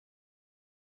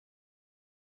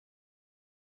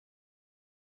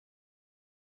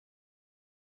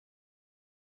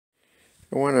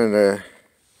I wanted to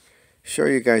show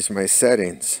you guys my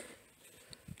settings,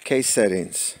 case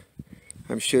settings.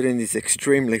 I'm shooting these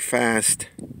extremely fast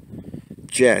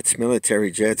jets,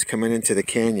 military jets coming into the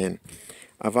canyon.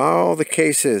 Of all the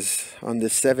cases on the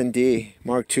 7D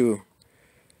Mark II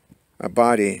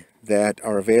body that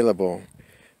are available,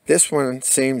 this one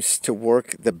seems to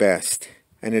work the best,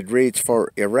 and it reads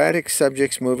for erratic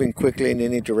subjects moving quickly in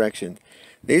any direction.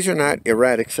 These are not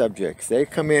erratic subjects. They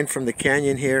come in from the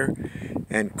canyon here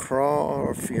and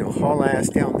crawl, haul ass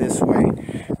down this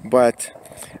way. But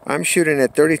I'm shooting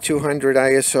at 3200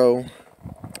 ISO,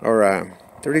 or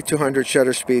 3200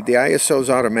 shutter speed. The ISO is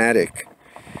automatic,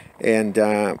 and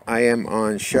I am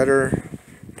on shutter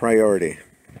priority.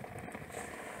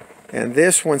 And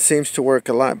this one seems to work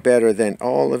a lot better than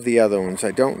all of the other ones.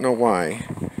 I don't know why,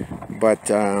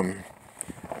 but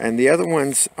and the other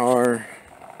ones are,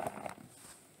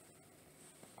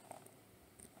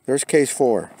 there's case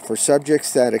 4 for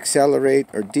subjects that accelerate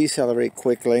or decelerate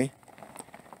quickly.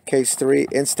 Case 3,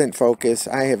 instant focus.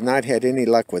 I have not had any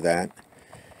luck with that.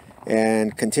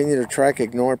 And continue to track,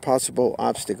 ignore possible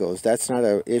obstacles. That's not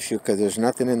an issue because there's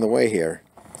nothing in the way here.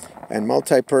 And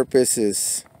multi-purpose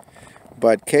is,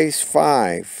 but case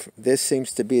 5, this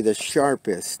seems to be the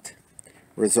sharpest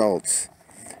results.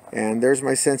 And there's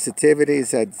my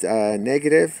sensitivities at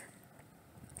negative.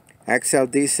 Accel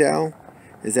decel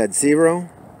is at 0.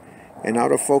 And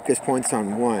autofocus points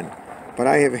on 1. But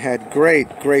I have had great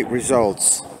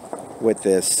results with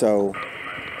this. So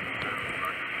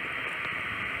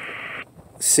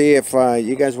see if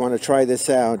you guys want to try this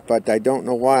out. But I don't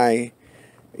know why,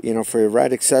 for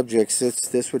erratic subjects,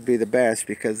 this would be the best,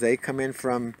 because they come in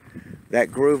from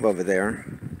that groove over there,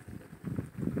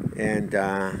 and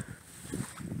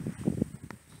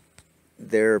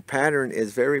their pattern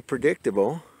is very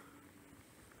predictable.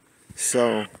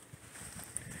 So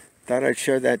thought I'd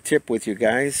share that tip with you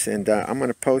guys, and I'm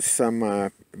going to post some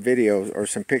videos or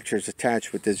some pictures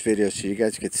attached with this video so you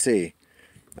guys could see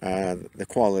the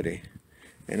quality.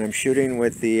 And I'm shooting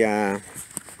with the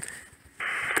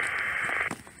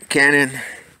Canon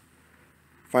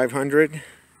 500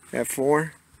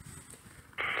 f4.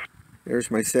 There's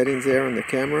my settings there on the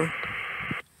camera,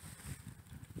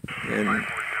 and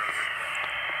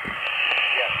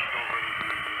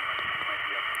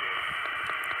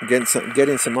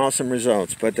getting some awesome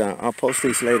results. But I'll post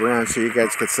these later on so you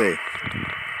guys can see.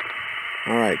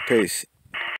 All right, peace.